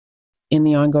In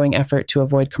the ongoing effort to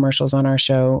avoid commercials on our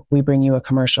show, we bring you a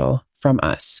commercial from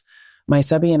us. My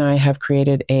subby and I have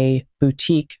created a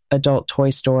boutique adult toy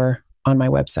store on my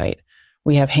website.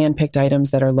 We have handpicked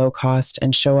items that are low cost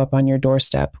and show up on your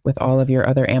doorstep with all of your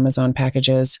other Amazon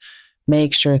packages.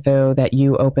 Make sure, though, that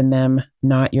you open them,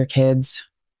 not your kids.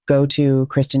 Go to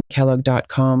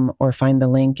kristenkellogg.com or find the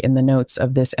link in the notes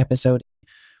of this episode.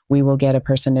 We will get a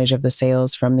percentage of the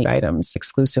sales from the items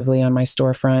exclusively on my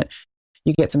storefront.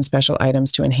 You get some special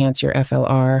items to enhance your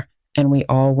FLR, and we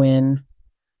all win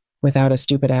without a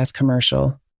stupid-ass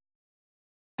commercial.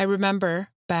 I remember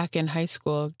back in high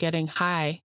school getting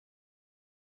high.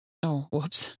 Oh,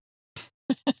 whoops.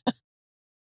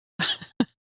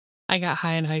 I got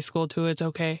high in high school too. It's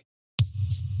okay.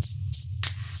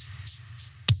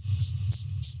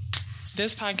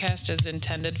 This podcast is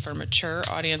intended for mature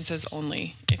audiences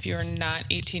only. If you are not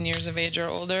 18 years of age or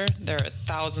older, there are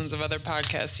thousands of other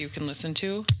podcasts you can listen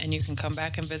to, and you can come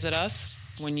back and visit us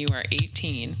when you are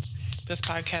 18. This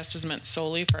podcast is meant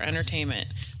solely for entertainment.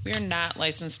 We are not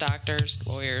licensed doctors,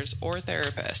 lawyers, or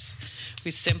therapists.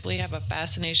 We simply have a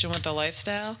fascination with the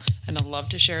lifestyle and a love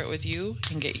to share it with you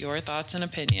and get your thoughts and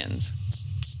opinions.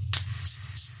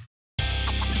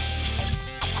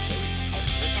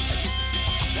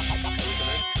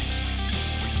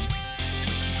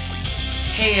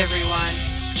 Hey everyone,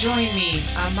 join me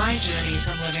on my journey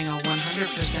from living a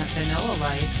 100% vanilla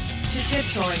life to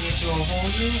tiptoeing into a whole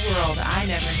new world I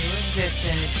never knew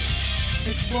existed.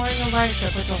 Exploring a life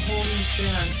that puts a whole new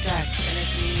spin on sex and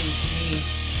its meaning to me.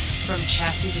 From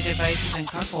chastity devices and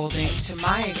cuckolding to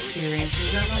my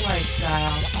experiences in the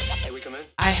lifestyle.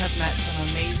 I have met some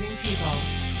amazing people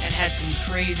and had some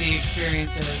crazy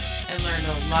experiences and learned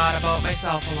a lot about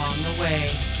myself along the way.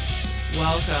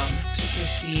 Welcome to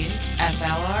Christine's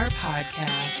FLR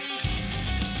Podcast.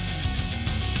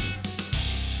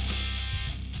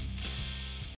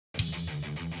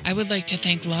 I would like to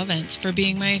thank Lovence for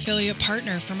being my affiliate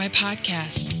partner for my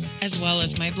podcast, as well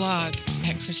as my blog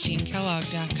at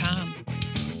christinekellogg.com.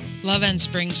 Lovence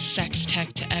brings sex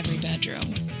tech to every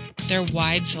bedroom. Their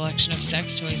wide selection of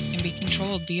sex toys can be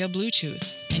controlled via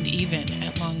Bluetooth and even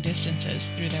at long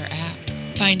distances through their app.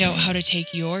 Find out how to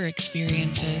take your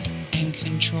experiences and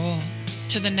control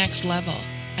to the next level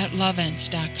at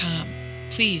lovence.com.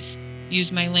 Please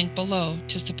use my link below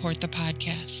to support the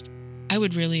podcast. I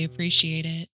would really appreciate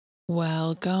it.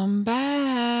 Welcome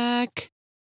back.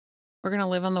 We're going to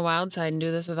live on the wild side and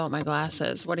do this without my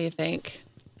glasses. What do you think?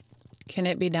 Can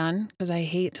it be done? Because I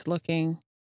hate looking.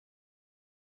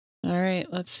 All right,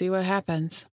 let's see what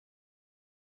happens.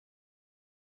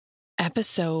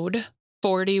 Episode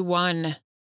 41.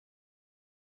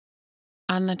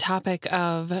 On the topic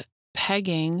of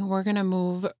pegging, we're going to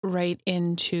move right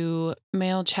into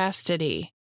male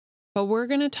chastity. But we're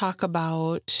going to talk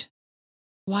about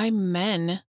why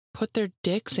men put their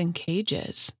dicks in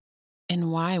cages and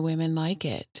why women like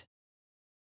it.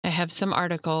 I have some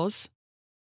articles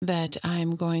that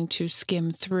I'm going to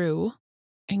skim through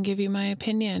and give you my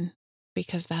opinion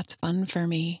because that's fun for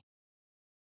me.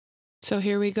 So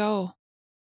here we go.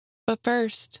 But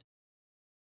first,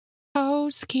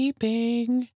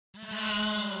 housekeeping.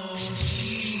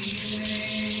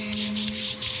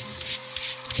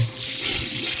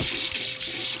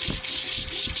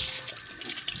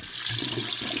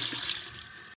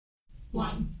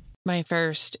 My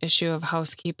first issue of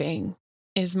housekeeping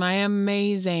is my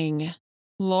amazing,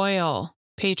 loyal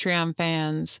Patreon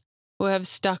fans who have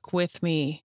stuck with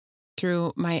me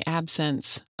through my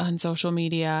absence on social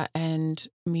media and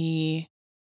me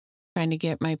trying to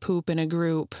get my poop in a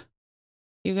group.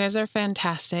 You guys are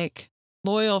fantastic,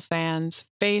 loyal fans,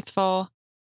 faithful.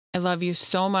 I love you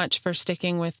so much for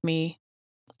sticking with me,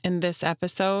 and this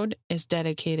episode is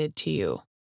dedicated to you.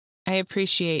 I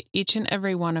appreciate each and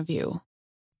every one of you.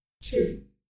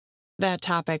 That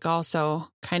topic also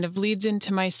kind of leads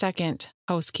into my second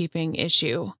housekeeping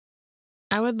issue.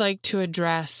 I would like to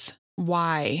address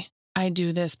why I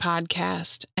do this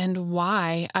podcast and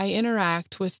why I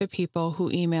interact with the people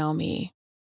who email me.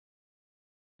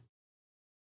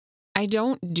 I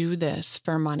don't do this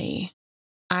for money.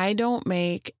 I don't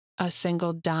make a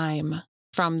single dime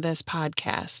from this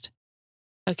podcast.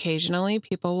 Occasionally,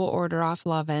 people will order off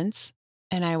Lovence,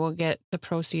 and I will get the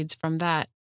proceeds from that.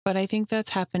 But I think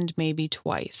that's happened maybe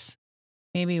twice,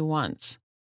 maybe once.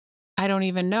 I don't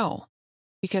even know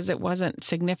because it wasn't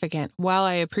significant. While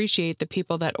I appreciate the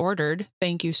people that ordered,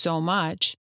 thank you so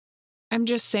much. I'm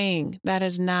just saying that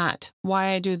is not why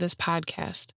I do this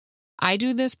podcast. I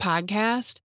do this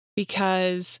podcast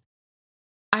because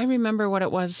I remember what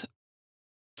it was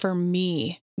for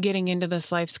me getting into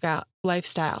this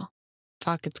lifestyle.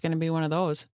 Fuck, it's going to be one of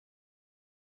those.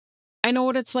 I know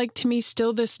what it's like to me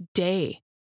still this day.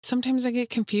 Sometimes I get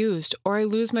confused, or I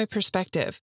lose my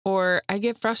perspective, or I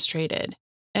get frustrated,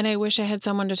 and I wish I had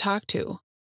someone to talk to.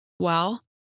 Well,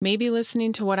 maybe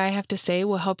listening to what I have to say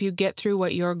will help you get through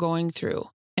what you're going through,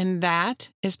 and that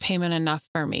is payment enough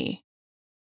for me.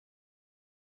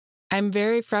 I'm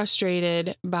very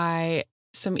frustrated by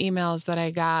some emails that I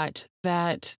got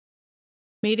that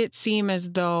made it seem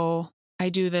as though I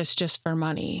do this just for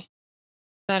money.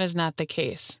 That is not the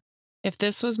case. If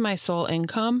this was my sole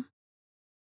income,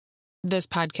 this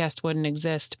podcast wouldn't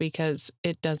exist because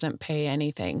it doesn't pay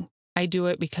anything. I do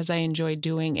it because I enjoy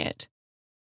doing it.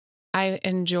 I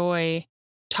enjoy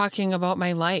talking about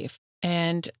my life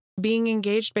and being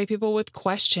engaged by people with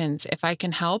questions. If I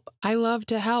can help, I love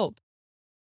to help.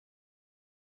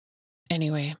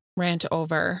 Anyway, rant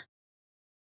over.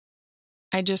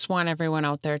 I just want everyone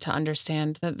out there to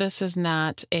understand that this is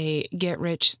not a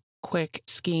get-rich-quick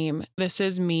scheme. This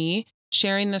is me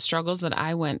sharing the struggles that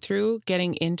I went through,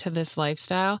 getting into this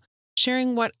lifestyle,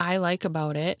 sharing what I like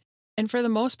about it, and for the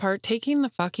most part, taking the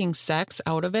fucking sex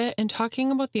out of it and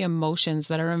talking about the emotions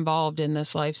that are involved in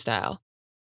this lifestyle.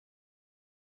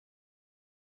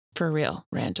 For real,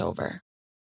 rant over.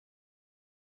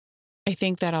 I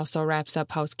think that also wraps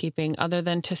up housekeeping, other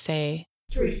than to say,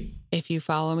 3. If you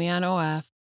follow me on OF,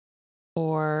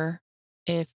 or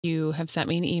if you have sent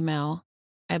me an email,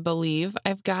 I believe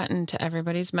I've gotten to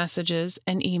everybody's messages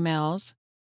and emails,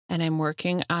 and I'm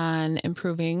working on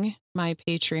improving my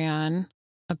Patreon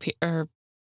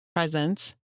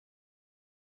presence.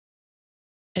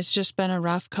 It's just been a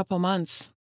rough couple months.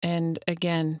 And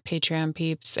again, Patreon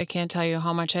peeps, I can't tell you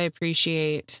how much I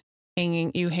appreciate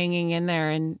hanging in there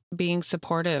and being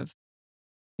supportive.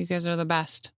 You guys are the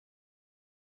best.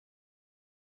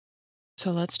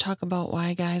 So let's talk about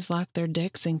why guys lock their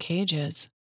dicks in cages.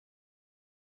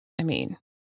 I mean,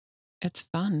 it's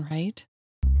fun, right?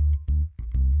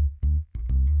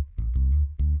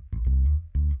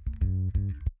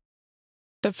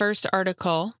 The first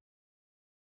article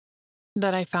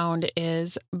that I found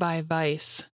is by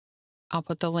Vice. I'll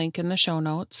put the link in the show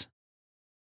notes.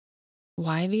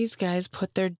 Why these guys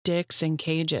put their dicks in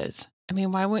cages. I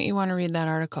mean, why wouldn't you want to read that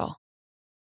article?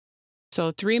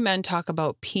 So 3 men talk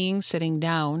about peeing sitting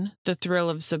down, the thrill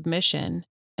of submission,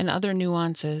 and other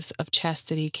nuances of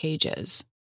chastity cages.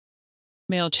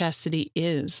 Male chastity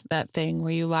is that thing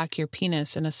where you lock your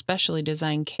penis in a specially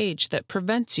designed cage that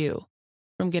prevents you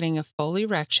from getting a full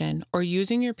erection or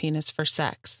using your penis for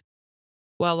sex.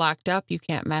 While locked up, you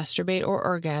can't masturbate or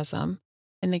orgasm,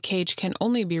 and the cage can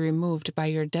only be removed by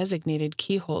your designated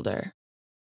key holder.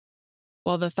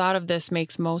 While the thought of this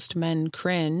makes most men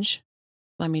cringe,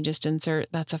 let me just insert,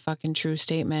 that's a fucking true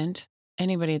statement.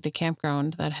 Anybody at the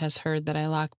campground that has heard that I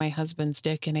lock my husband's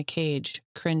dick in a cage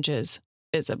cringes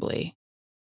visibly.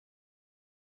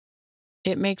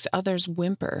 It makes others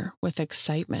whimper with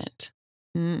excitement.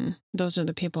 Those are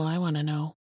the people I want to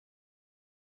know.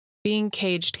 Being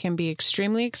caged can be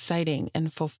extremely exciting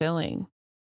and fulfilling.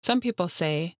 Some people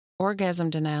say orgasm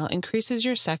denial increases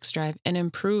your sex drive and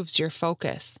improves your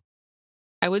focus.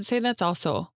 I would say that's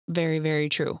also very, very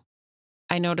true.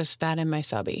 I noticed that in my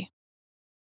subby.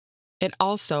 It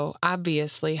also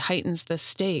obviously heightens the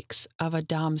stakes of a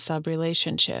dom-sub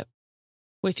relationship,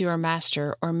 with your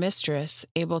master or mistress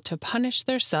able to punish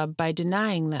their sub by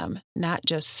denying them not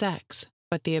just sex,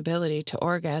 but the ability to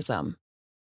orgasm.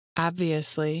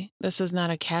 Obviously, this is not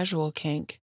a casual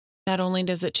kink. Not only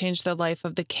does it change the life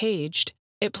of the caged,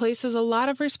 it places a lot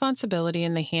of responsibility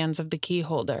in the hands of the key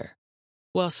holder.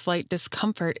 While slight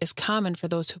discomfort is common for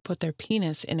those who put their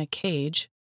penis in a cage,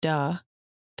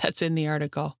 that's in the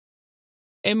article.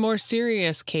 In more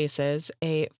serious cases,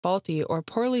 a faulty or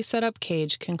poorly set up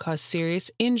cage can cause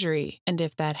serious injury, and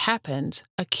if that happens,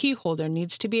 a key holder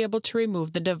needs to be able to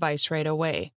remove the device right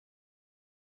away.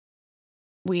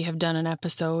 We have done an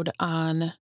episode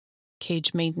on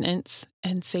cage maintenance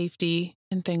and safety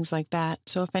and things like that.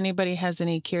 So if anybody has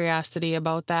any curiosity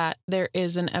about that, there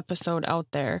is an episode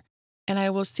out there. And I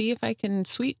will see if I can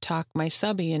sweet talk my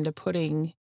subby into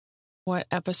putting what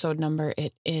episode number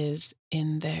it is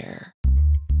in there.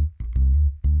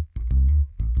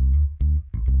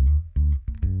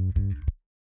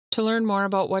 To learn more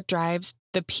about what drives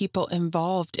the people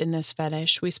involved in this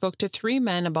fetish, we spoke to 3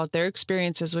 men about their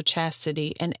experiences with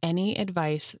chastity and any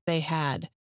advice they had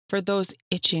for those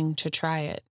itching to try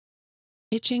it.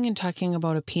 Itching and talking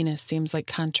about a penis seems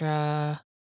like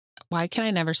why can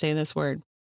I never say this word?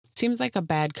 Seems like a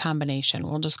bad combination.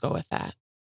 We'll just go with that.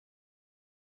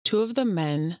 2 of the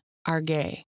men are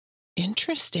gay.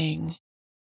 Interesting.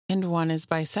 And 1 is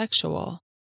bisexual.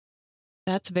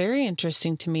 That's very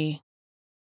interesting to me.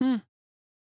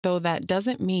 though that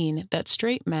doesn't mean that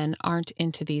straight men aren't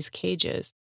into these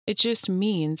cages. It just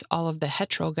means all of the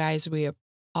hetero guys we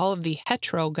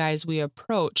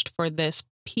approached for this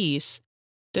piece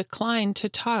declined to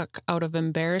talk out of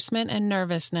embarrassment and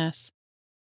nervousness.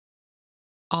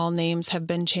 All names have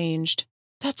been changed.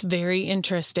 That's very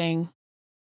interesting.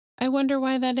 I wonder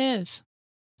why that is.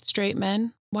 Straight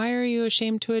men, why are you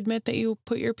ashamed to admit that you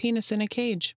put your penis in a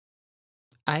cage?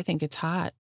 I think it's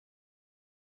hot.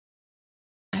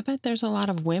 I bet there's a lot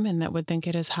of women that would think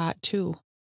it is hot too.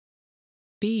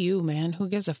 Be you, man. Who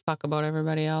gives a fuck about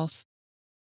everybody else?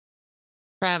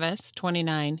 Travis,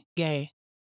 29, gay.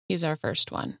 He's our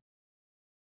first one.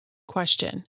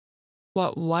 Question.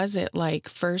 What was it like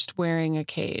first wearing a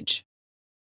cage?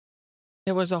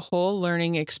 It was a whole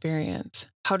learning experience,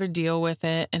 how to deal with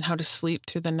it and how to sleep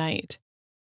through the night.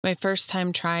 My first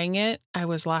time trying it, I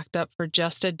was locked up for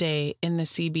just a day in the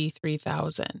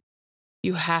CB3000.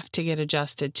 You have to get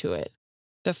adjusted to it.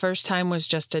 The first time was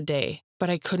just a day, but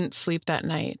I couldn't sleep that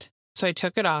night. So I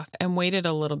took it off and waited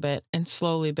a little bit and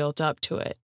slowly built up to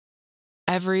it.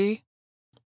 This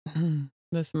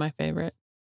is my favorite.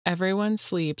 Everyone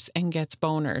sleeps and gets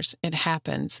boners. It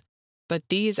happens. But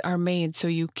these are made so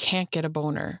you can't get a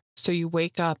boner. So you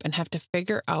wake up and have to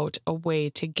figure out a way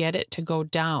to get it to go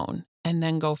down and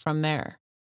then go from there.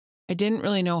 I didn't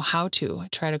really know how to. I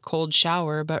tried a cold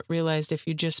shower, but realized if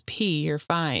you just pee, you're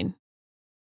fine.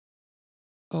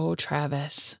 Oh,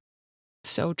 Travis.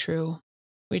 So true.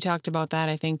 We talked about that,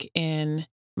 I think, in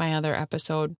my other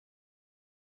episode.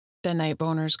 The night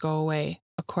boners go away,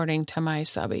 according to my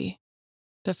subby.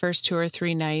 The first 2 or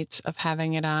 3 nights of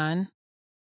having it on,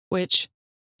 which,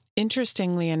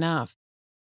 interestingly enough,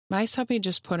 my subby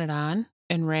just put it on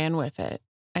and ran with it.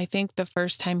 I think the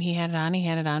first time he had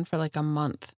it on for like a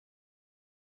month.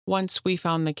 Once we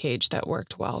found the cage that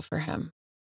worked well for him.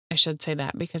 I should say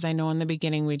that because I know in the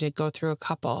beginning we did go through a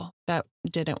couple that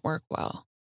didn't work well.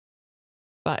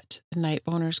 But the night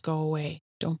boners go away.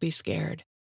 Don't be scared.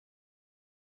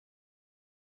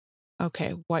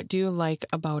 Okay, what do you like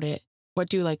about it? What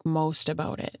do you like most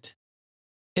about it?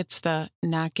 It's the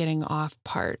not getting off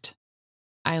part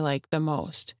I like the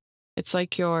most. It's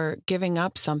like you're giving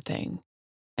up something.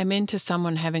 I'm into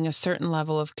someone having a certain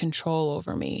level of control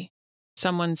over me.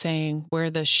 Someone saying, wear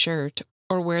this shirt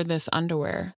or wear this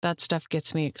underwear. That stuff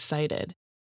gets me excited.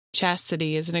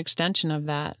 Chastity is an extension of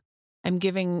that. I'm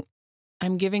giving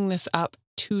this up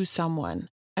to someone.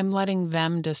 I'm letting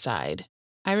them decide.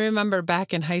 I remember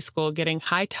back in high school getting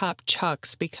high top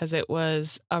chucks because it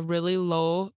was a really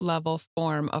low level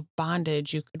form of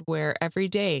bondage you could wear every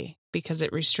day because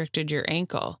it restricted your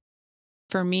ankle.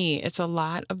 For me, it's a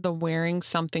lot of the wearing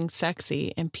something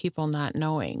sexy and people not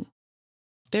knowing.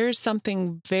 There's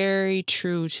something very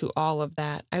true to all of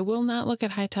that. I will not look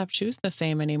at high top shoes the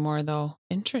same anymore, though.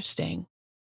 Interesting.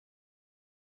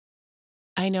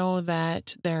 I know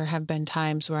that there have been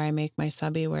times where I make my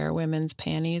subby wear women's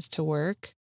panties to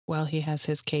work while he has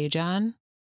his cage on,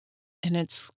 and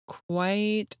it's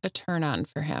quite a turn on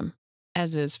for him,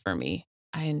 as is for me.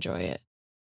 I enjoy it.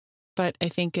 But I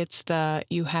think it's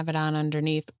you have it on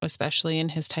underneath, especially in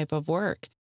his type of work.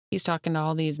 He's talking to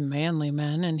all these manly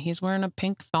men, and he's wearing a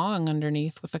pink thong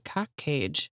underneath with a cock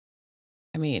cage.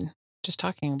 I mean, just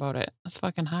talking about it, that's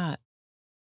fucking hot.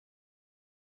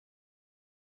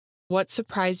 What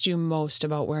surprised you most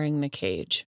about wearing the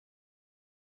cage?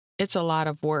 It's a lot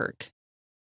of work.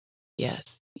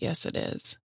 Yes, it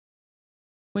is.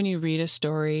 When you read a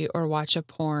story or watch a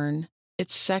porn,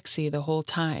 it's sexy the whole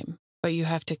time, but you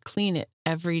have to clean it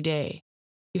every day.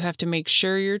 You have to make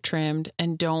sure you're trimmed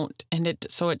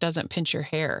so it doesn't pinch your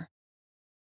hair.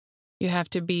 You have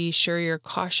to be sure you're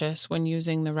cautious when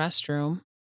using the restroom.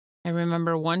 I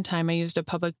remember one time I used a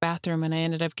public bathroom and I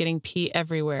ended up getting pee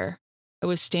everywhere. I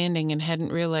was standing and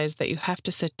hadn't realized that you have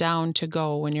to sit down to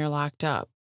go when you're locked up.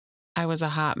 I was a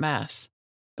hot mess.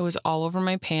 It was all over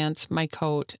my pants, my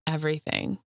coat,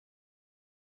 everything.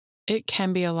 It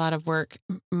can be a lot of work.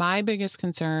 My biggest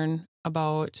concern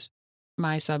about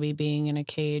my subby being in a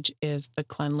cage is the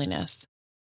cleanliness.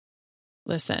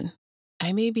 Listen,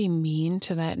 I may be mean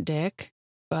to that dick,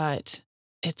 but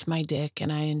it's my dick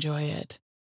and I enjoy it.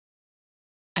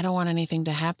 I don't want anything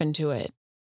to happen to it.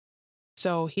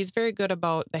 So he's very good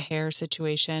about the hair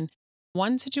situation.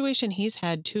 One situation he's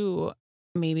had too,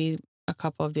 maybe a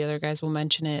couple of the other guys will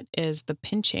mention it, is the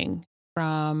pinching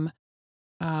from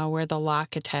where the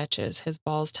lock attaches. His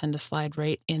balls tend to slide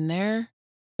right in there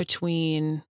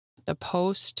between the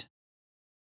post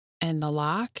and the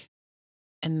lock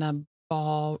and the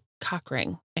ball cock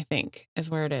ring, I think, is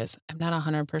where it is. I'm not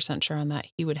 100% sure on that.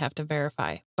 He would have to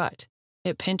verify, but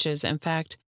it pinches. In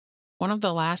fact, one of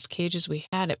the last cages we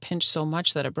had, it pinched so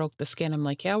much that it broke the skin. I'm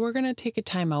like, yeah, we're going to take a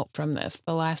time out from this.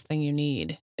 The last thing you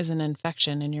need is an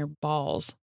infection in your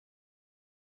balls.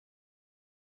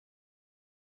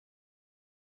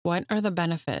 What are the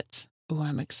benefits? Ooh,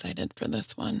 I'm excited for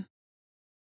this one.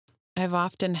 I've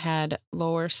often had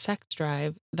lower sex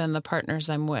drive than the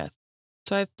partners I'm with.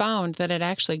 So I've found that it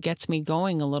actually gets me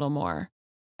going a little more.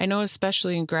 I know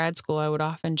especially in grad school, I would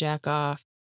often jack off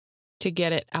to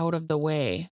get it out of the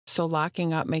way. So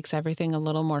locking up makes everything a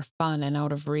little more fun and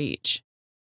out of reach.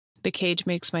 The cage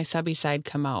makes my subby side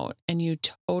come out, and you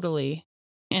totally,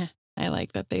 I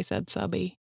like that they said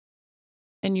subby.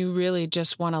 And you really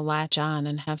just want to latch on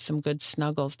and have some good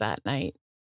snuggles that night.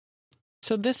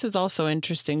 So this is also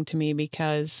interesting to me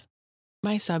because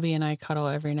my subby and I cuddle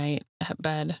every night at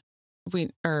bed.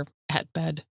 At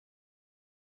bed.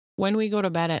 When we go to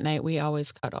bed at night, we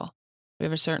always cuddle. We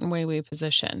have a certain way we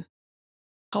position.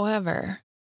 However,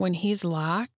 when he's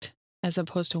locked, as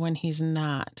opposed to when he's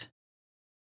not,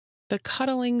 the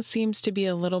cuddling seems to be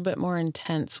a little bit more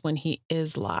intense when he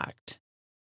is locked.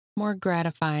 More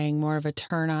gratifying, more of a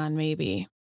turn on, maybe.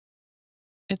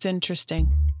 It's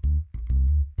interesting.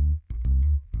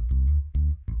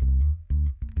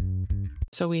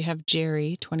 So we have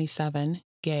Jerry, 27,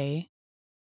 gay.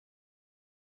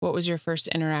 What was your first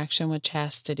interaction with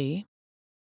chastity?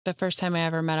 The first time I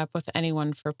ever met up with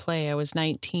anyone for play, I was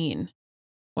 19.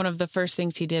 One of the first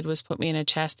things he did was put me in a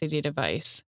chastity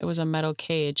device. It was a metal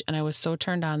cage, and I was so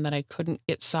turned on that I couldn't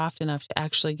get soft enough to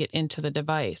actually get into the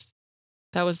device.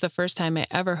 That was the first time I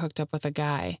ever hooked up with a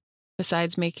guy,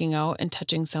 besides making out and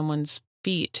touching someone's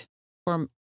feet,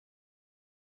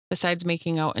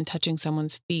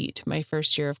 my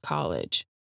first year of college.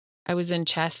 I was in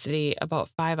chastity about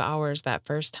 5 hours that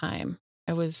first time.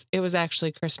 It was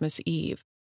actually Christmas Eve.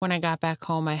 When I got back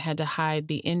home, I had to hide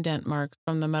the indent marks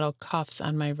from the metal cuffs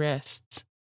on my wrists.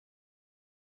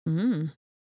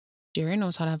 Jerry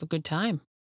knows how to have a good time.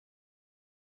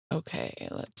 Okay,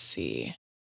 let's see.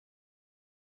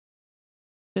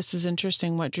 This is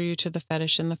interesting. What drew you to the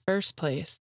fetish in the first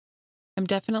place? I'm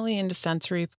definitely into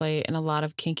sensory play in a lot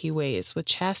of kinky ways. With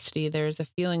chastity, there is a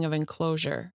feeling of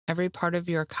enclosure. Every part of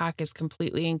your cock is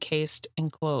completely encased,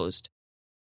 enclosed.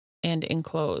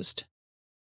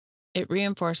 It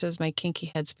reinforces my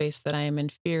kinky headspace that I am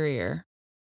inferior.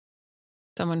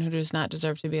 Someone who does not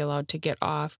deserve to be allowed to get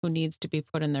off, who needs to be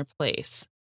put in their place.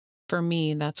 For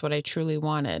me, that's what I truly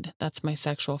wanted. That's my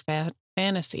sexual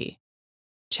fantasy.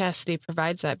 Chastity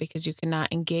provides that because you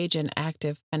cannot engage in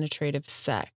active penetrative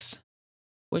sex,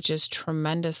 which is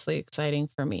tremendously exciting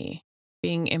for me.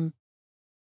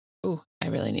 I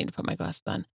really need to put my glasses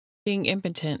on. Being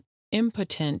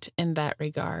impotent in that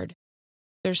regard.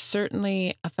 There's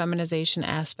certainly a feminization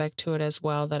aspect to it as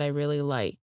well that I really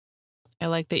like. I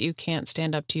like that you can't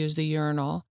stand up to use the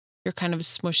urinal. You're kind of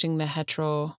smushing the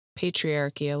hetero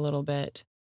patriarchy a little bit.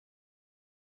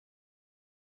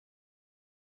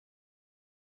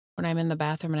 When I'm in the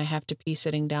bathroom and I have to pee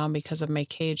sitting down because of my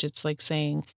cage, it's like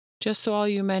saying, just so all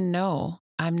you men know,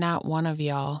 I'm not one of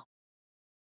y'all,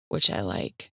 which I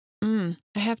like. I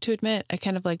have to admit, I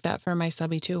kind of like that for my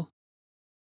subby too.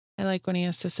 I like when he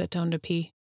has to sit down to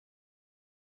pee.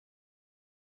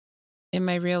 In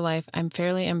my real life, I'm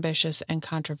fairly ambitious and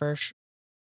conversational.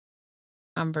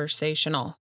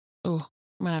 Ooh,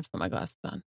 I'm going to have to put my glasses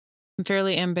on. I'm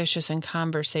fairly ambitious and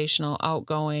conversational,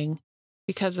 outgoing.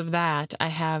 Because of that, I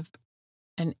have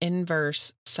an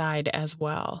inverse side as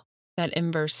well. That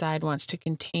inverse side wants to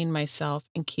contain myself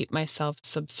and keep myself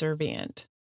subservient.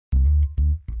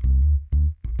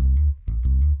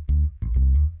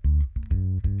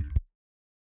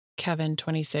 Kevin,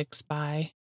 26,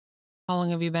 bi. How long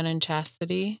have you been in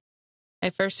chastity? I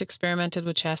first experimented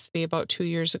with chastity about 2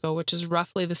 years ago, which is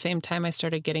roughly the same time I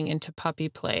started getting into puppy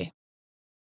play.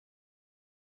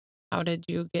 How did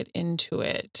you get into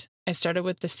it? I started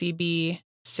with the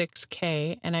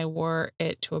CB6K and I wore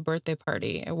it to a birthday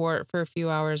party. I wore it for a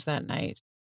few hours that night.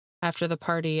 After the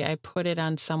party, I put it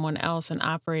on someone else and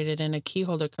operated in a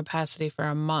keyholder capacity for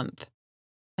a month.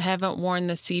 I haven't worn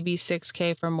the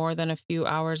CB6K for more than a few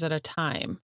hours at a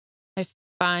time. I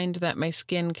find that my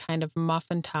skin kind of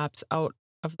muffin tops out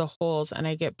of the holes and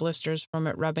I get blisters from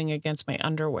it rubbing against my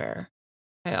underwear.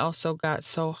 I also got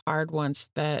so hard once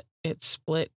that it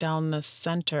split down the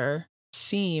center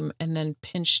seam and then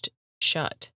pinched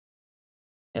shut.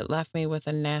 It left me with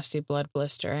a nasty blood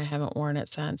blister. I haven't worn it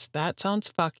since. That sounds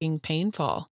fucking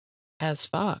painful as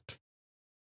fuck.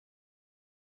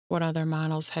 What other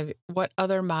models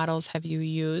have you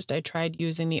used? I tried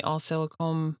using the all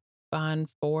silicone Bond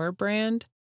 4 brand.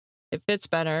 It fits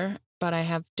better. but I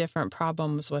have different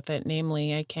problems with it.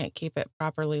 Namely, I can't keep it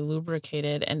properly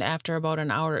lubricated. And after about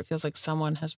an hour, it feels like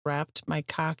someone has wrapped my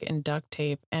cock in duct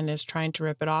tape and is trying to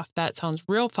rip it off. That sounds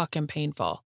real fucking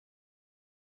painful.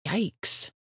 Yikes.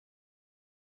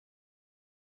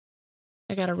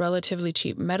 I got a relatively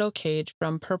cheap metal cage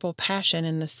from Purple Passion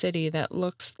in the city that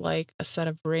looks like a set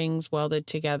of rings welded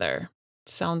together.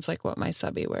 Sounds like what my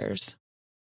subby wears.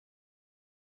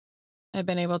 I've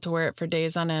been able to wear it for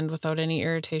days on end without any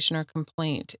irritation or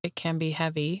complaint. It can be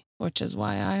heavy, which is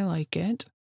why I like it,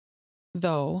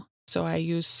 though, so I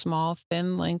use small,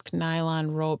 thin-length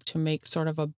nylon rope to make sort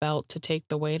of a belt to take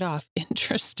the weight off.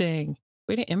 Interesting.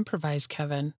 Way to improvise,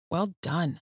 Kevin. Well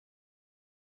done.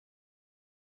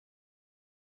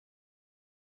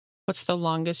 What's the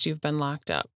longest you've been locked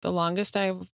up? The longest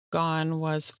I've gone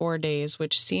was 4 days,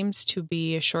 which seems to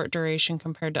be a short duration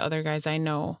compared to other guys I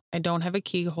know. I don't have a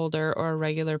key holder or a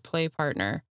regular play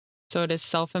partner, so it is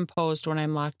self-imposed when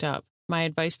I'm locked up. My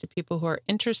advice to people who are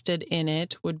interested in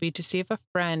it would be to see if a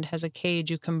friend has a cage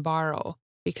you can borrow,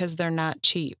 because they're not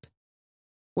cheap.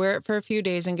 Wear it for a few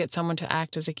days and get someone to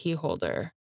act as a key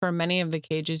holder. For many of the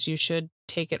cages, you should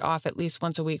take it off at least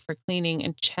once a week for cleaning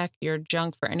and check your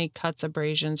junk for any cuts,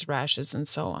 abrasions, rashes, and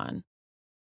so on.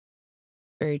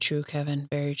 Very true, Kevin.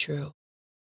 Very true.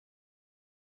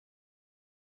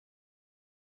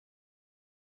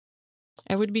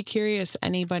 I would be curious,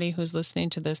 anybody who's listening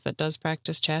to this that does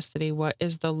practice chastity, what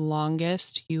is the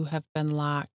longest you have been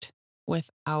locked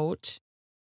without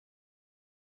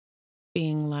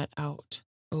being let out?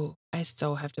 Oh, I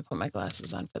so have to put my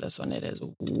glasses on for this one. It is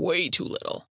way too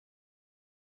little.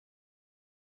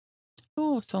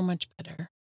 Oh, so much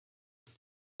better.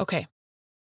 Okay.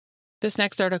 This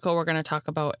next article we're going to talk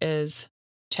about is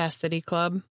Chastity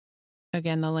Club.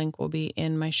 Again, the link will be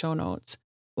in my show notes.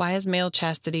 Why is male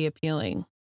chastity appealing?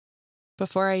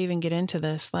 Before I even get into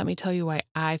this, let me tell you why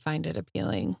I find it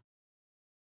appealing.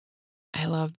 I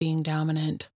love being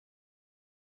dominant.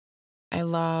 I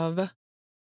love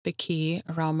the key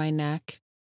around my neck.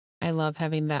 I love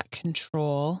having that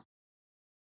control.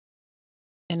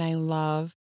 And I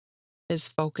love his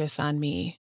focus on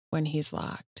me when he's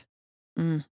locked.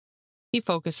 He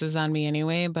focuses on me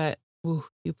anyway, but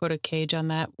you put a cage on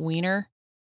that wiener.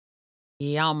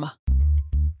 Yum.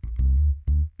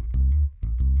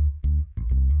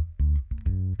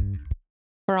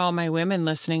 For all my women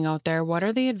listening out there, what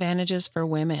are the advantages for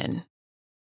women?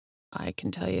 I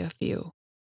can tell you a few.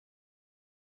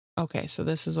 Okay, so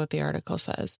this is what the article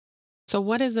says. So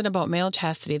what is it about male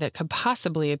chastity that could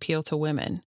possibly appeal to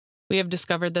women? We have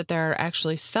discovered that there are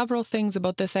actually several things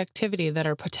about this activity that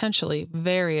are potentially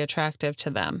very attractive to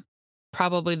them.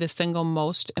 Probably the single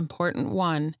most important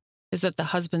one is that the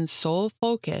husband's sole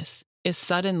focus is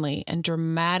suddenly and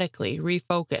dramatically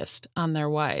refocused on their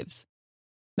wives.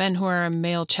 Men who are in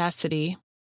male chastity,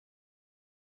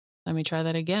 let me try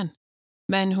that again.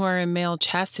 Men who are in male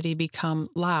chastity become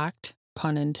locked,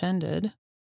 pun intended,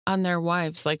 on their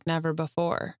wives like never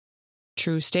before.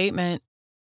 True statement.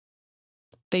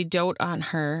 They dote on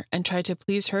her and try to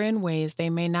please her in ways they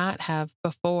may not have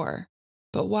before.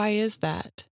 But why is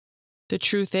that? The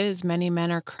truth is, many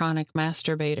men are chronic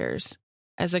masturbators.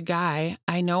 As a guy,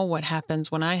 I know what happens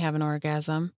when I have an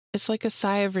orgasm. It's like a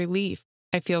sigh of relief.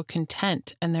 I feel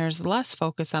content, and there's less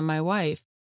focus on my wife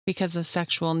because the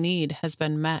sexual need has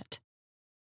been met.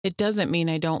 It doesn't mean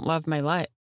I don't love my life.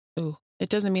 It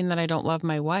doesn't mean that I don't love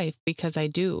my wife, because I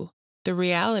do. The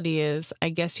reality is, I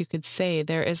guess you could say,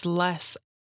 there is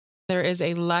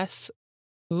a less,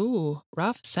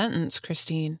 rough sentence,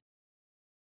 Christine.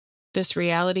 This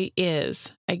reality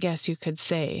is, I guess you could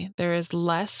say, there is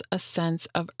less a sense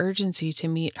of urgency to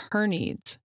meet her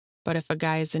needs. But if a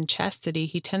guy is in chastity,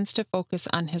 he tends to focus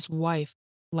on his wife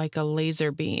like a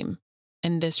laser beam.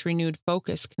 And this renewed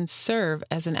focus can serve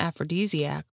as an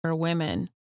aphrodisiac for women.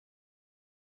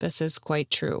 This is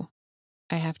quite true.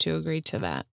 I have to agree to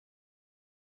that.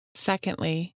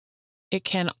 Secondly, it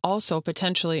can also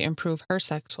potentially improve her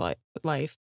sex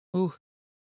life.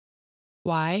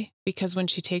 Why? Because when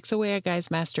she takes away a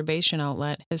guy's masturbation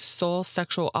outlet, his sole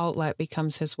sexual outlet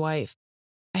becomes his wife.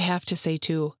 I have to say,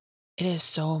 too, it is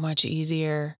so much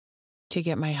easier to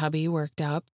get my hubby worked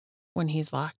up when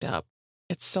he's locked up.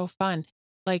 It's so fun.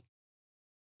 Like,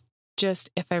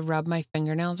 just if I rub my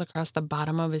fingernails across the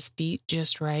bottom of his feet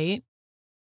just right.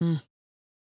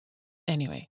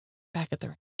 Anyway, back at the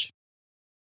ranch.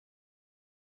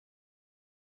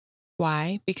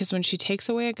 Why? Because when she takes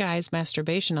away a guy's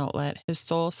masturbation outlet, his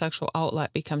sole sexual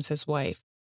outlet becomes his wife.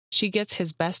 She gets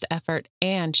his best effort,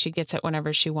 and she gets it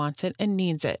whenever she wants it and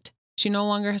needs it. She no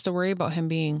longer has to worry about him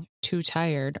being too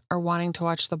tired or wanting to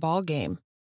watch the ball game.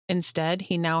 Instead,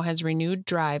 he now has renewed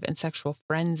drive and sexual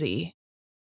frenzy.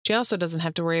 She also doesn't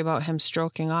have to worry about him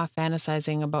stroking off,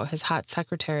 fantasizing about his hot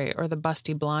secretary or the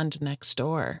busty blonde next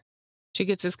door. She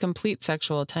gets his complete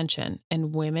sexual attention,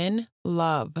 and women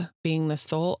love being the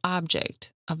sole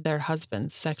object of their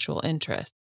husband's sexual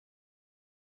interest.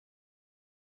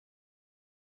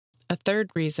 A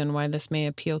third reason why this may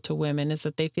appeal to women is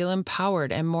that they feel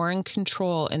empowered and more in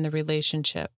control in the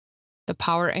relationship. The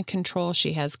power and control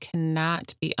she has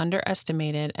cannot be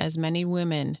underestimated, as many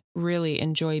women really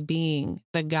enjoy being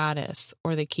the goddess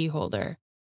or the key holder.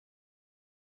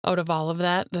 Out of all of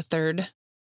that, the third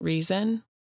reason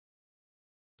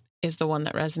is the one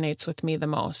that resonates with me the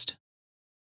most.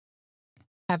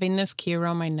 Having this key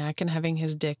around my neck and having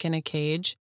his dick in a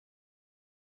cage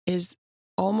is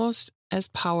almost as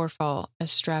powerful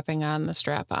as strapping on the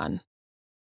strap-on.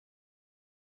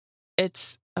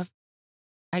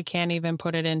 I can't even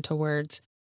put it into words.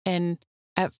 And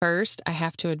at first, I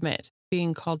have to admit,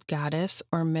 being called goddess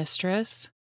or mistress,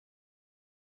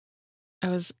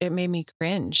 it made me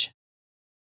cringe.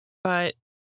 But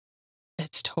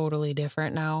it's totally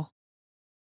different now.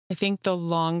 I think the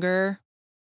longer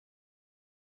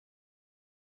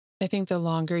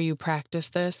you practice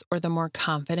this, or the more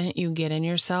confident you get in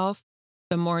yourself,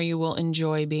 the more you will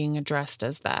enjoy being addressed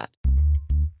as that.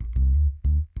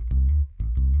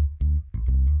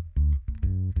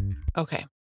 Okay,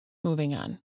 moving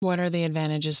on. What are the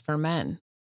advantages for men?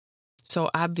 So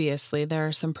obviously, there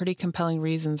are some pretty compelling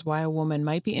reasons why a woman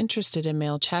might be interested in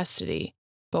male chastity,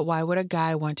 but why would a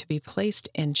guy want to be placed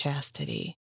in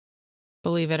chastity?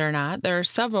 Believe it or not, there are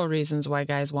several reasons why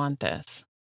guys want this.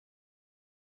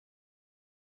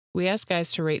 We asked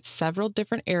guys to rate several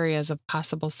different areas of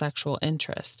possible sexual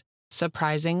interest.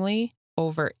 Surprisingly,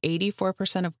 over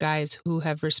 84% of guys who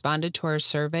have responded to our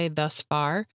survey thus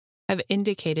far have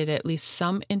indicated at least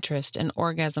some interest in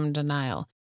orgasm denial,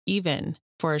 even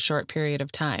for a short period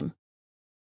of time.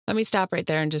 Let me stop right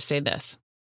there and just say this.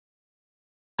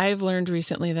 I've learned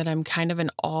recently that I'm kind of an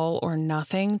all or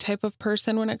nothing type of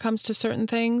person when it comes to certain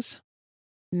things,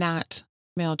 not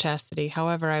male chastity.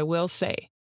 However, I will say,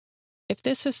 if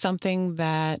this is something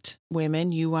that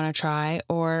women, you want to try,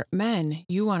 or men,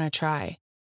 you want to try.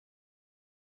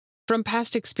 From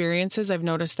past experiences, I've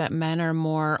noticed that men are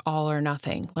more all or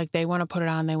nothing. Like they want to put it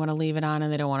on, they want to leave it on,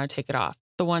 and they don't want to take it off.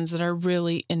 The ones that are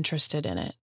really interested in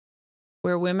it.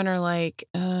 Where women are like,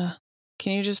 can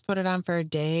you just put it on for a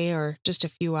day or just a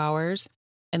few hours?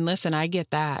 And listen, I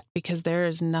get that, because there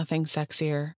is nothing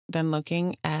sexier than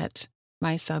looking at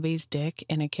my subby's dick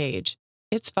in a cage.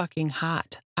 It's fucking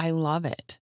hot. I love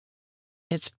it.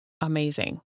 It's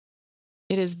amazing.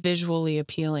 It is visually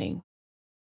appealing.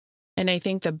 And I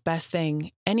think the best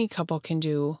thing any couple can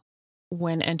do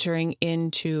when entering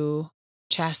into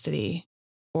chastity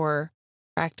or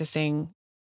practicing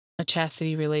a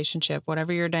chastity relationship,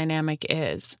 whatever your dynamic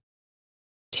is,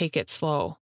 take it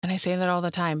slow. And I say that all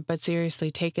the time, but seriously,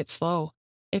 take it slow.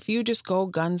 If you just go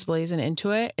guns blazing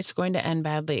into it, it's going to end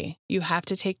badly. You have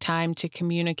to take time to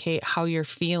communicate how you're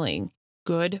feeling,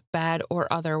 good, bad,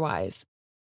 or otherwise.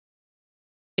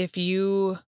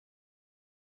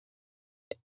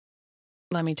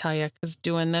 Let me tell you, because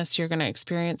doing this, you're going to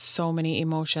experience so many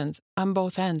emotions on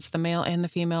both ends, the male and the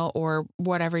female, or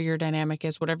whatever your dynamic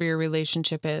is, whatever your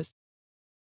relationship is.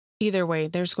 Either way,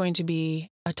 there's going to be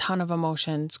a ton of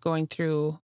emotions going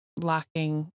through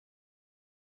locking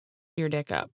your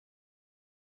dick up.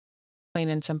 Plain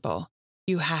and simple.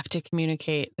 You have to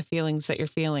communicate the feelings that you're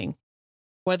feeling,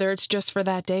 whether it's just for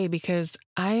that day, because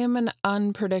I am an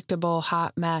unpredictable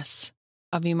hot mess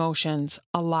of emotions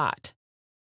a lot.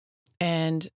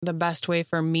 And the best way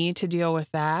for me to deal with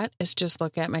that is just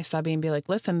look at my subby and be like,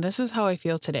 listen, this is how I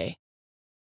feel today.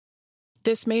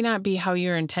 This may not be how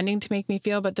you're intending to make me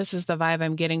feel, but this is the vibe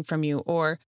I'm getting from you.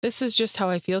 Or this is just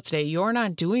how I feel today. You're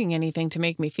not doing anything to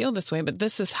make me feel this way, but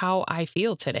this is how I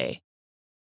feel today.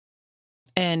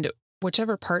 And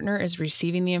whichever partner is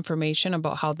receiving the information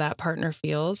about how that partner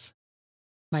feels,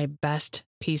 my best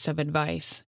piece of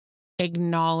advice,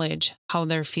 acknowledge how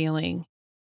they're feeling.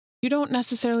 You don't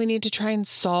necessarily need to try and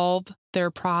solve their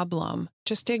problem.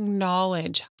 Just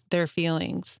acknowledge their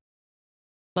feelings.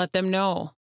 Let them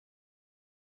know.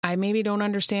 I maybe don't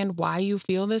understand why you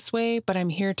feel this way, but I'm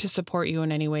here to support you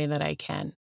in any way that I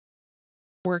can.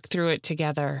 Work through it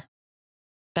together.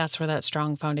 That's where that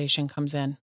strong foundation comes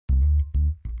in.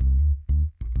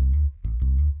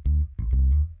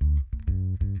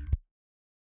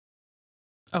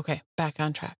 Okay, back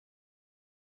on track.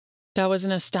 That was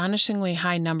an astonishingly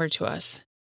high number to us.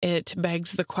 it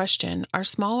begs the question, are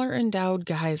smaller endowed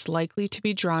guys likely to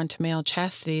be drawn to male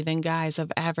chastity than guys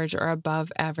of average or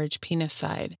above average penis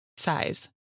size?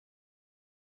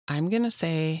 I'm going to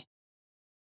say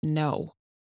no,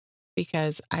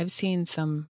 because I've seen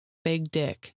some big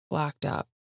dick locked up.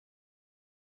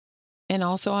 And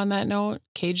also on that note,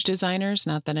 cage designers,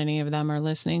 not that any of them are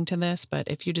listening to this, but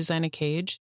if you design a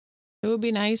cage, it would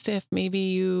be nice if maybe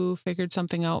you figured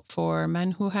something out for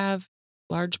men who have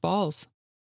large balls.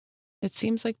 It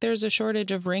seems like there's a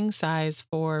shortage of ring size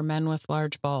for men with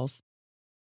large balls.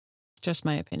 Just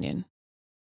my opinion.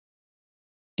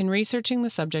 In researching the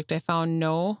subject, I found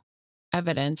no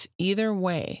evidence either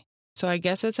way, so I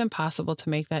guess it's impossible to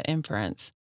make that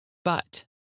inference. But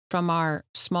from our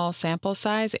small sample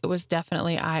size, it was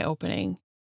definitely eye-opening.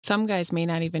 Some guys may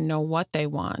not even know what they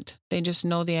want. They just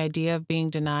know the idea of being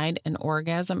denied an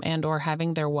orgasm and or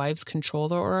having their wives control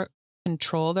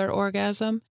their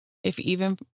orgasm, if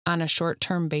even on a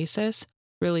short-term basis,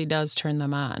 really does turn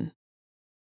them on.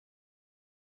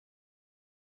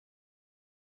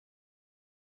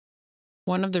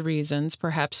 One of the reasons,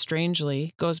 perhaps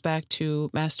strangely, goes back to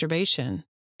masturbation.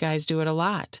 Guys do it a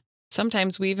lot.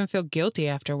 Sometimes we even feel guilty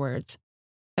afterwards.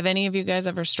 Have any of you guys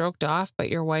ever stroked off, but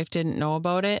your wife didn't know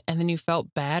about it, and then you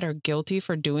felt bad or guilty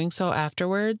for doing so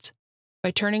afterwards?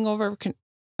 By turning over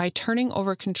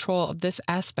control of this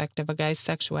aspect of a guy's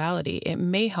sexuality, it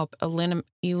may help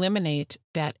eliminate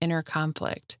that inner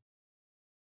conflict.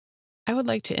 I would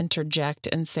like to interject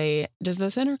and say, does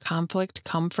this inner conflict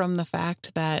come from the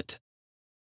fact that,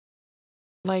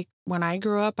 like, when I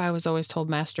grew up, I was always told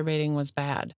masturbating was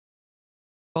bad?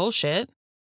 Bullshit.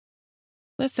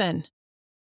 Listen,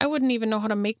 I wouldn't even know how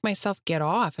to make myself get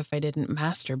off if I didn't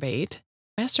masturbate.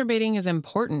 Masturbating is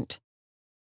important.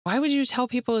 Why would you tell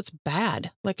people it's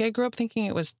bad? Like, I grew up thinking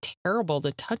it was terrible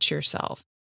to touch yourself.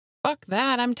 Fuck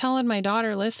that. I'm telling my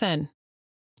daughter, listen.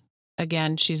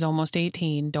 Again, she's almost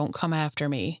 18. Don't come after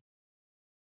me.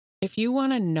 If you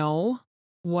want to know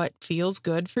what feels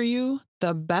good for you,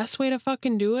 the best way to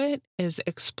fucking do it is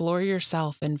explore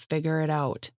yourself and figure it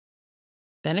out.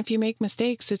 Then if you make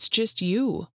mistakes, it's just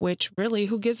you, which really,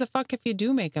 who gives a fuck if you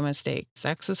do make a mistake?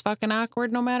 Sex is fucking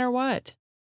awkward no matter what.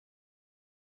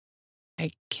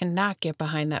 I cannot get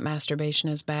behind that masturbation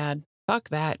is bad. Fuck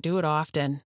that. Do it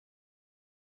often.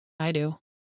 I do.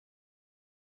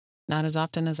 Not as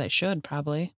often as I should,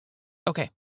 probably. Okay.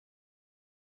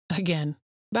 Again,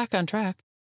 back on track.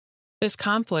 This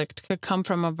conflict could come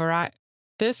for a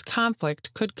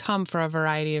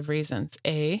variety of reasons.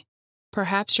 A,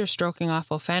 perhaps you're stroking off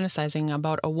while fantasizing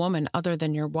about a woman other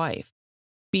than your wife.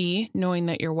 B, knowing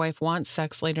that your wife wants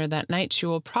sex later that night, she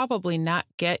will probably not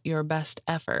get your best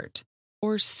effort.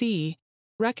 Or C,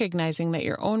 recognizing that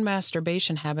your own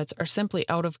masturbation habits are simply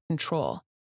out of control.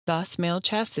 Thus, male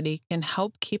chastity can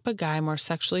help keep a guy more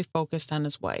sexually focused on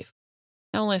his wife.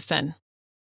 Now listen,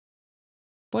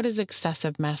 what is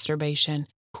excessive masturbation?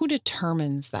 Who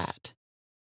determines that?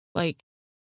 Like,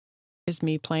 is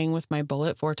me playing with my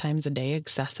bullet 4 times a day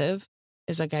excessive?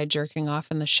 Is a guy jerking off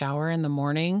in the shower in the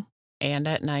morning and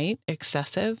at night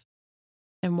excessive?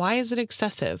 And why is it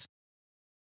excessive?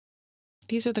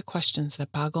 These are the questions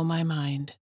that boggle my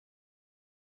mind.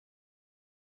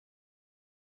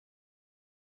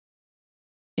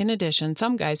 In addition,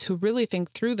 some guys who really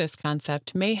think through this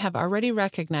concept may have already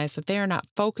recognized that they are not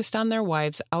focused on their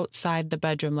wives outside the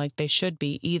bedroom like they should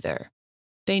be either.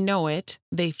 They know it,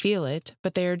 they feel it,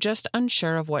 but they are just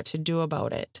unsure of what to do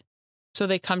about it. So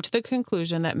they come to the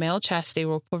conclusion that male chastity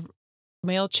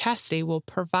will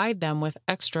provide them with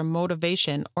extra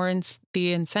motivation or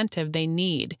the incentive they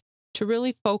need to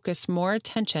really focus more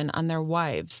attention on their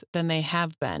wives than they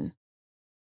have been.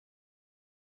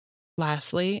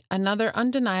 Lastly, another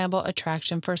undeniable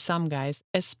attraction for some guys,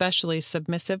 especially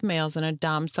submissive males in a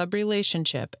dom-sub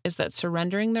relationship, is that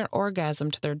surrendering their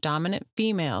orgasm to their dominant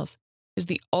females is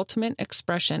the ultimate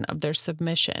expression of their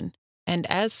submission, and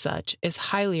as such is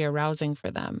highly arousing for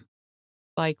them.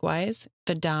 Likewise,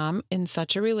 the dom in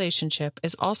such a relationship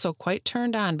is also quite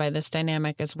turned on by this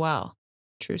dynamic as well.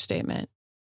 True statement.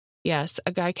 Yes,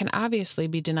 a guy can obviously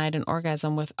be denied an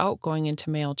orgasm without going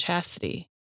into male chastity,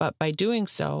 but by doing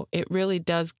so, it really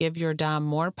does give your dom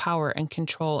more power and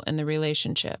control in the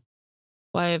relationship.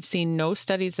 While I have seen no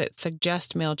studies that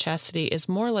suggest male chastity is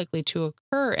more likely to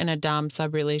occur in a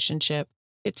dom-sub relationship,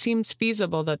 it seems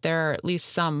feasible that there are at least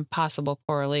some possible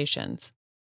correlations.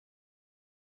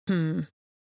 I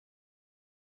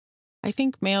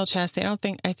think male chastity,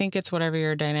 I think it's whatever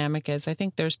your dynamic is. I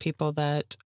think there's people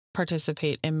that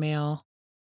participate in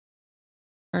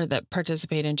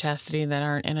chastity that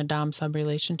aren't in a dom-sub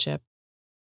relationship.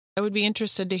 I would be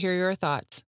interested to hear your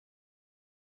thoughts.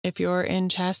 If you're in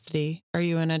chastity, are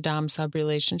you in a dom-sub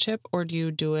relationship, or do you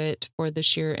do it for the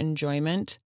sheer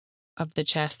enjoyment of the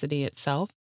chastity itself?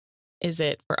 Is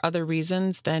it for other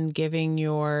reasons than giving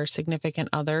your significant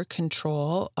other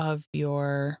control of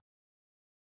your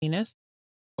penis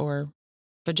or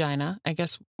vagina? I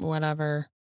guess whatever.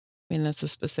 I mean, this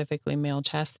is specifically male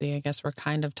chastity, I guess we're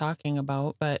kind of talking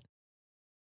about, but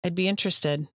I'd be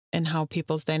interested in how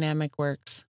people's dynamic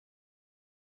works,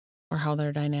 or how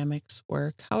their dynamics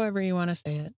work, however you want to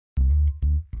say it.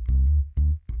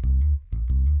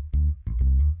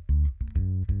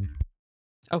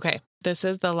 Okay, this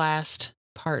is the last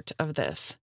part of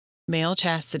this. Male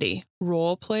chastity,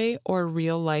 role play or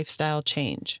real lifestyle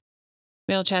change.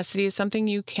 Male chastity is something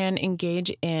you can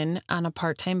engage in on a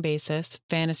part-time basis,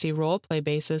 fantasy role play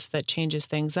basis that changes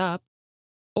things up,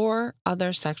 or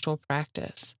other sexual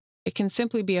practice. It can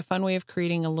simply be a fun way of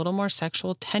creating a little more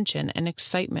sexual tension and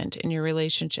excitement in your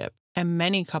relationship, and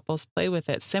many couples play with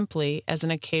it simply as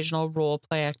an occasional role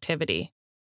play activity.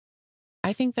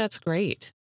 I think that's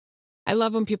great. I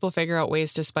love when people figure out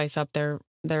ways to spice up their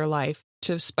life,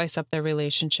 to spice up their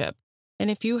relationship. And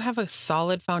if you have a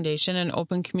solid foundation and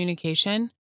open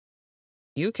communication,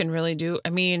 you can really do, I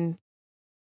mean,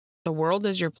 the world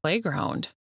is your playground.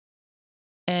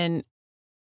 And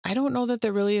I don't know that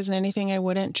there really isn't anything I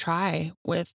wouldn't try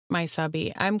with my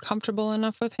subby. I'm comfortable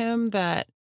enough with him that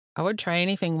I would try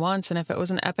anything once. And if it was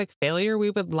an epic failure,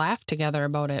 we would laugh together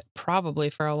about it,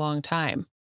 probably for a long time.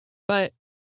 But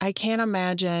I can't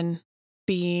imagine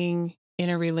being in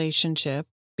a relationship,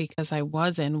 because I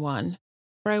was in one,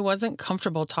 where I wasn't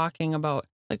comfortable talking about,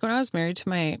 like when I was married to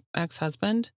my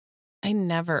ex-husband, I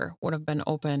never would have been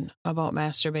open about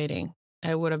masturbating.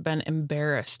 I would have been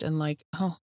embarrassed and like,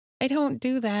 oh, I don't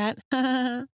do that.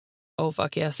 Oh,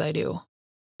 fuck yes, I do.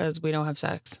 Because we don't have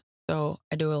sex. So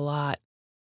I do a lot.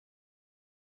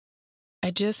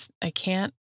 I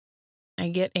can't. I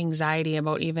get anxiety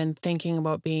about even thinking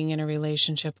about being in a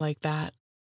relationship like that.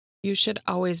 You should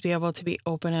always be able to be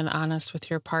open and honest with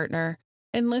your partner.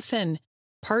 And listen,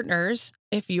 partners,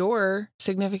 if your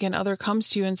significant other comes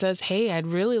to you and says, hey, I'd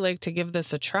really like to give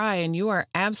this a try, and you are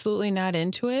absolutely not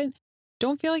into it,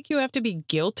 don't feel like you have to be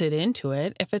guilted into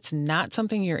it. If it's not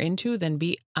something you're into, then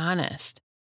be honest.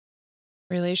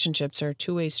 Relationships are a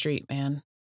two-way street, man.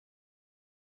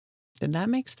 Did that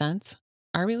make sense?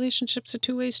 Are relationships a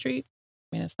two-way street?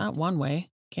 I mean, it's not one way.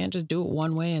 Can't just do it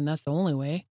one way and that's the only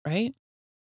way, right?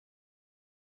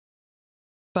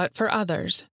 But for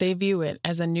others, they view it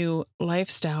as a new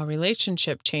lifestyle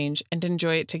relationship change and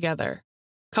enjoy it together.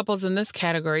 Couples in this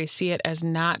category see it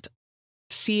not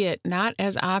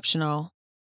as optional,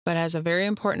 but as a very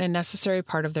important and necessary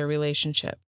part of their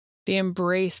relationship. They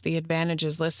embrace the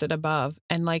advantages listed above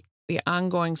and like the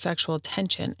ongoing sexual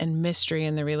tension and mystery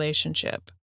in the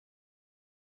relationship.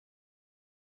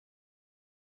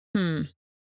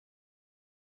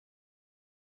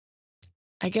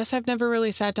 I guess I've never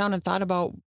really sat down and thought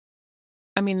about,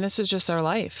 I mean, this is just our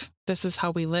life. This is how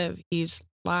we live. He's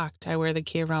locked. I wear the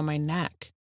key around my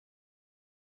neck.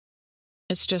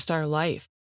 It's just our life.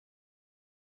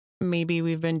 Maybe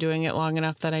we've been doing it long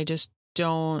enough that I just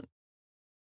don't.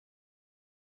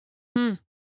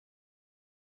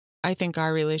 I think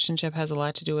our relationship has a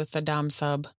lot to do with the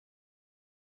dom-sub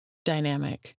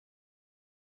dynamic.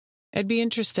 I'd be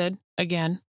interested,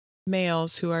 again,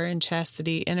 males who are in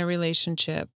chastity in a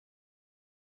relationship.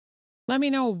 Let me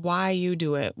know why you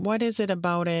do it. What is it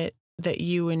about it that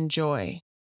you enjoy?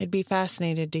 I'd be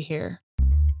fascinated to hear.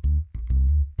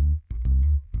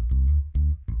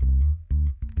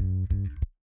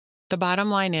 The bottom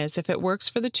line is, if it works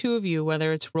for the two of you,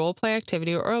 whether it's role play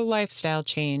activity or a lifestyle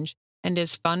change, and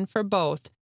is fun for both,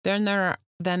 then there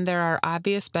are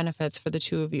obvious benefits for the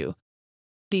two of you.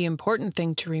 The important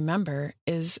thing to remember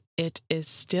is it is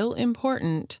still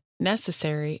important,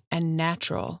 necessary, and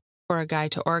natural for a guy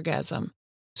to orgasm.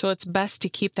 So it's best to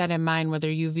keep that in mind whether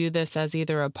you view this as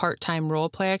either a part-time role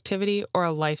play activity or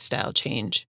a lifestyle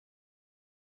change.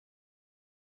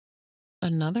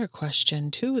 Another question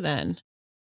too then.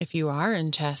 If you are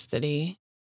in chastity,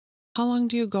 how long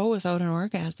do you go without an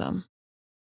orgasm?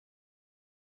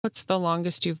 What's the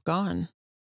longest you've gone?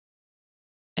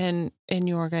 And in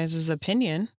your guys'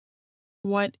 opinion,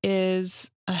 what is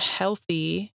a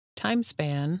healthy time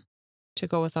span to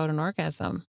go without an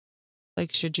orgasm?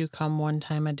 Like, should you come one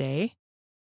time a day?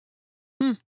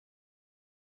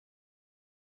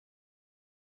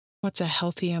 What's a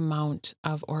healthy amount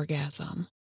of orgasm?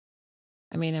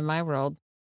 I mean, in my world,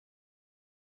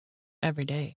 every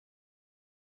day.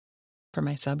 For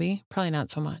my subby, probably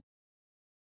not so much.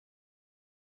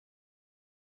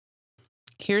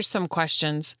 Here's some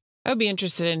questions I would be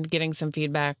interested in getting some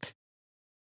feedback.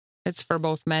 It's for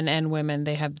both men and women.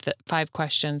 They have 5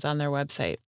 questions on their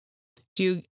website.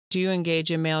 Do you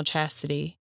engage in male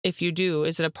chastity? If you do,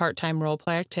 is it a part-time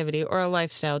role-play activity or a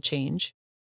lifestyle change?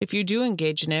 If you do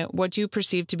engage in it, what do you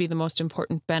perceive to be the most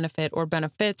important benefit or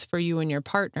benefits for you and your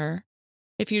partner?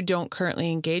 If you don't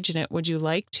currently engage in it, would you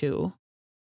like to?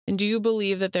 And do you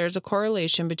believe that there is a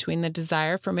correlation between the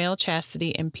desire for male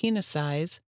chastity and penis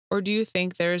size, or do you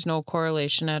think there is no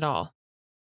correlation at all?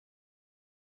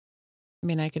 I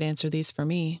mean, I could answer these for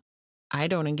me. I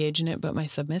don't engage in it, but my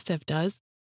submissive does.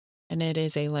 And it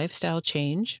is a lifestyle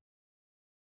change.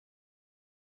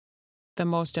 The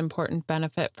most important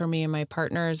benefit for me and my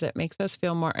partner is it makes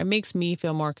me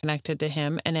feel more connected to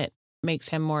him, and it makes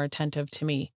him more attentive to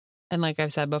me. And like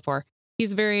I've said before,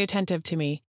 he's very attentive to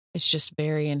me. It's just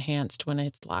very enhanced when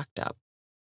it's locked up.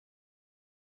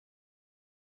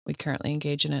 We currently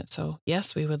engage in it, so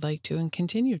yes, we would like to and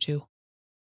continue to.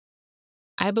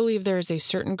 I believe there is a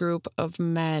certain group of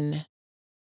men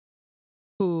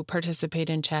who participate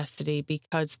in chastity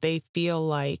because they feel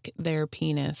like their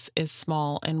penis is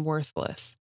small and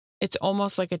worthless. It's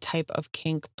almost like a type of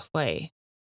kink play.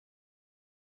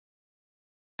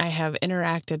 I have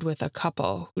interacted with a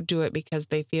couple who do it because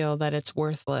they feel that it's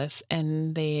worthless,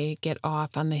 and they get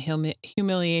off on the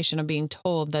humiliation of being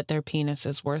told that their penis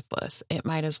is worthless. It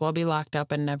might as well be locked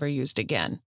up and never used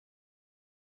again.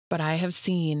 But I have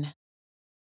seen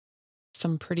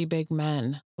some pretty big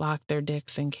men lock their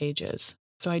dicks in cages.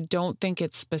 So I don't think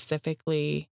it's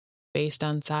specifically based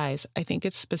on size. I think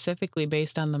it's specifically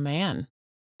based on the man.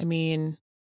 I mean,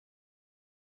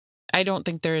 I don't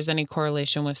think there is any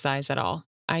correlation with size at all.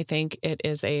 I think it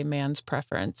is a man's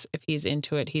preference. If he's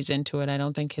into it, he's into it. I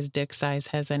don't think his dick size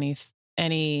has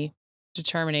any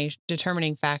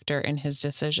determining factor in his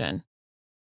decision.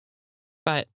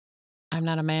 But I'm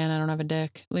not a man. I don't have a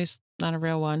dick, at least not a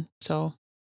real one. So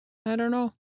I don't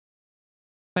know.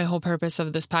 My whole purpose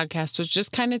of this podcast was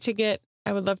just kind of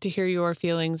I would love to hear your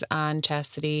feelings on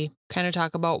chastity, kind of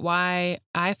talk about why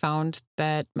I found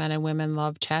that men and women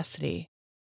love chastity.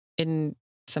 In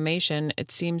summation,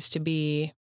 it seems to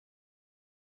be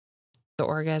the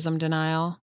orgasm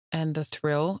denial and the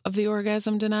thrill of the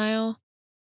orgasm denial.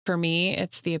 For me,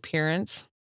 it's the appearance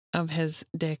of his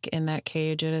dick in that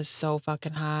cage. It is so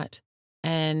fucking hot.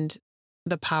 And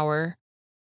the power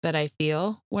that I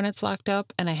feel when it's locked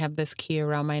up and I have this key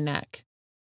around my neck,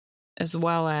 as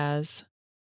well as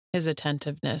his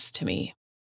attentiveness to me.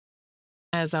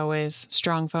 As always,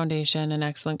 strong foundation and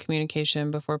excellent communication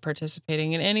before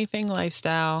participating in anything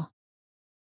lifestyle,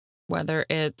 whether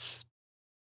it's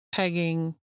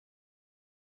pegging,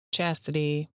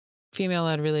 chastity,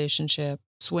 female-led relationship,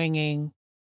 swinging.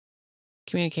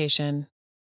 Communication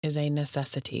is a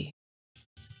necessity.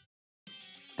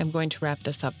 I'm going to wrap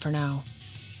this up for now.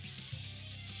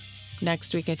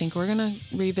 Next week, I think we're going to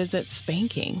revisit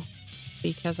spanking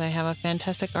because I have a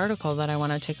fantastic article that I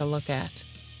want to take a look at.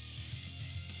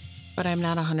 But I'm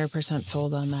not 100%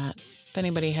 sold on that. If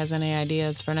anybody has any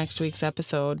ideas for next week's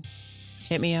episode,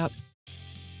 hit me up.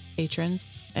 Patrons,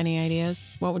 any ideas?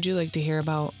 What would you like to hear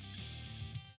about?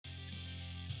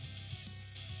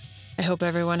 I hope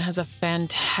everyone has a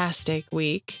fantastic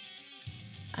week.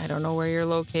 I don't know where you're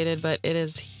located, but it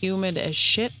is humid as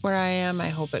shit where I am. I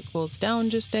hope it cools down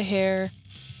just a hair.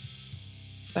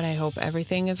 But I hope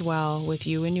everything is well with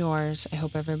you and yours. I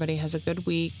hope everybody has a good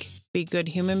week. Be good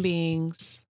human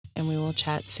beings. And we will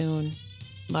chat soon.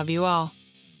 Love you all.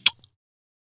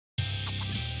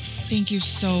 Thank you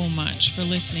so much for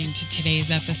listening to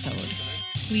today's episode.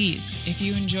 Please, if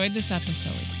you enjoyed this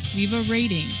episode, leave a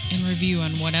rating and review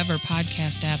on whatever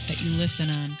podcast app that you listen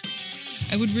on.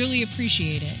 I would really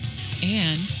appreciate it.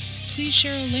 And please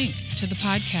share a link to the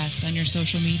podcast on your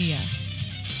social media.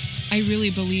 I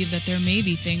really believe that there may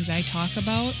be things I talk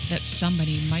about that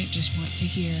somebody might just want to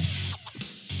hear.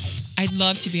 I'd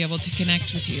love to be able to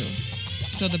connect with you.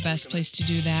 So the best place to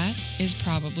do that is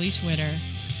probably Twitter.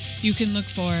 You can look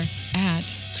for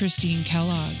 @Christine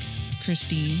Kellogg.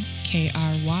 Christine,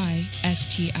 Krystine.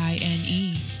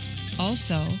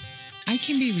 Also, I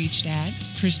can be reached at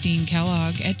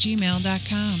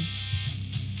christinekellogg@gmail.com.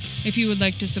 If you would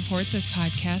like to support this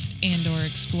podcast and or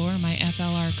explore my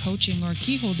FLR coaching or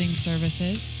keyholding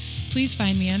services, please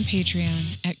find me on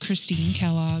Patreon at Christine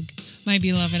Kellogg. My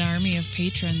beloved army of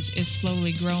patrons is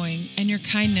slowly growing, and your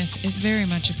kindness is very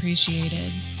much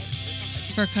appreciated.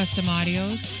 For custom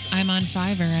audios, I'm on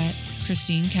Fiverr at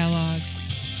Christine Kellogg.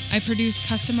 I produce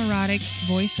custom erotic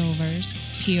voiceovers,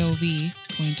 POV,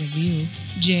 point of view,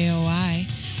 JOI,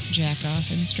 jack off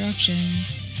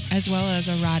instructions, as well as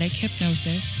erotic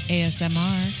hypnosis,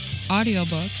 ASMR,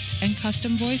 audiobooks, and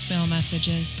custom voicemail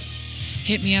messages.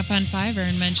 Hit me up on Fiverr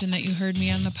and mention that you heard me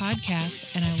on the podcast,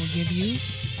 and I will give you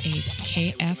a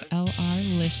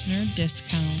KFLR listener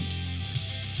discount.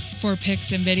 For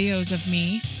pics and videos of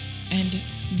me and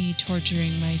me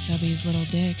torturing my subby's little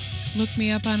dick, look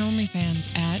me up on OnlyFans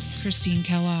at Christine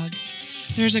Kellogg.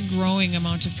 There's a growing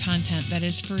amount of content that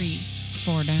is free,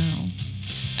 for now,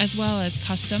 as well as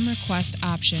custom request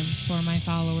options for my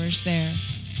followers there.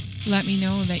 Let me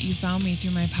know that you found me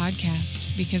through my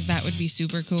podcast, because that would be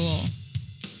super cool.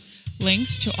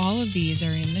 Links to all of these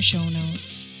are in the show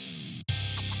notes.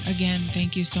 Again,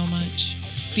 thank you so much.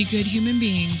 Be good human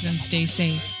beings and stay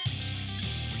safe.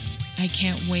 I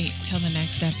can't wait till the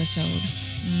next episode.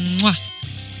 Mwah!